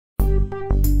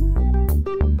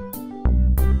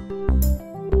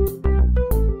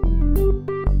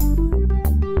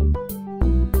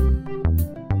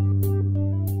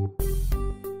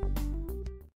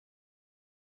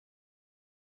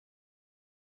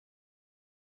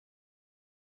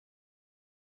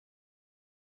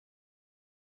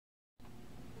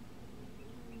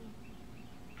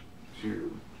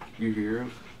You hear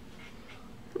him?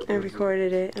 I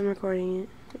recorded it. I'm recording it.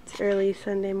 It's early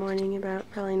Sunday morning,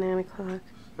 about probably 9 o'clock.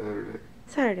 Saturday.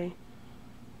 Saturday.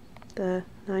 The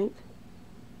 9th.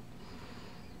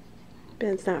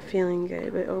 Ben's not feeling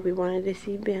good, but Obi wanted to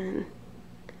see Ben.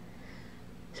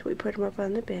 So we put him up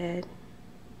on the bed.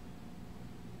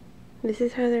 This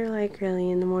is how they're like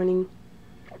really in the morning.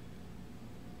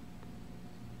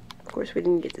 Of course, we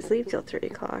didn't get to sleep till 3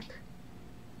 o'clock.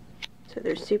 So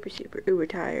they're super, super uber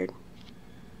tired.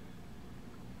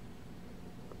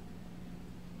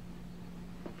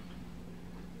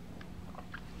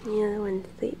 The other one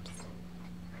sleeps.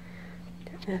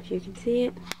 Don't know if you can see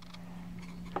it.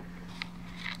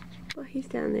 Well, he's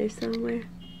down there somewhere.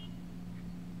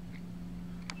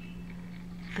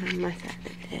 On my side of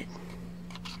the bed.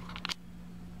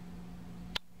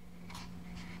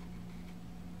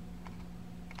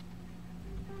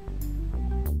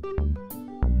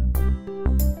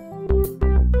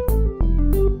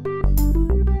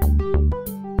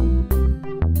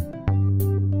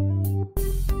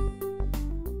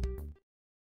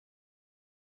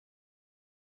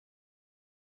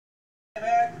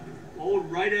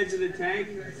 Hold right edge of the tank,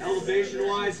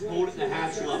 elevation-wise, hold at the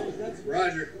hatch level.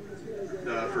 Roger.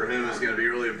 For him, it's going to be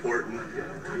really important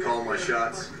to call my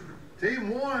shots. Team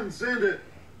 1, send it.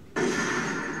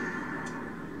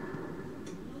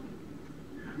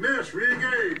 Miss,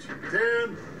 re-engage.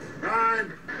 10,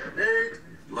 9, 8.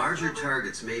 Larger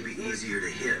targets may be easier to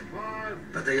hit,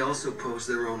 but they also pose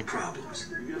their own problems.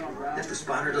 If the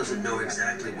spotter doesn't know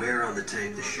exactly where on the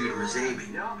tank the shooter is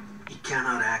aiming, he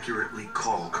cannot accurately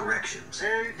call corrections.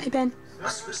 Hey, Ben. A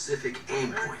specific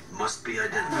aim point must be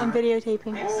identified. I'm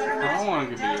videotaping. I don't want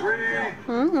to be.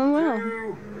 Oh, wow.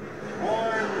 2,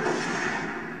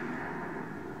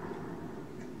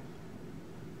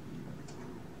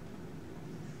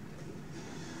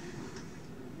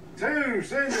 1. 2,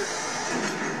 send it.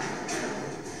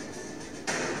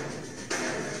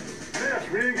 Miss,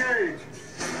 re-engage.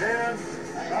 10,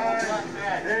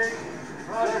 9, 8,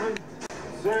 7,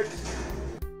 6,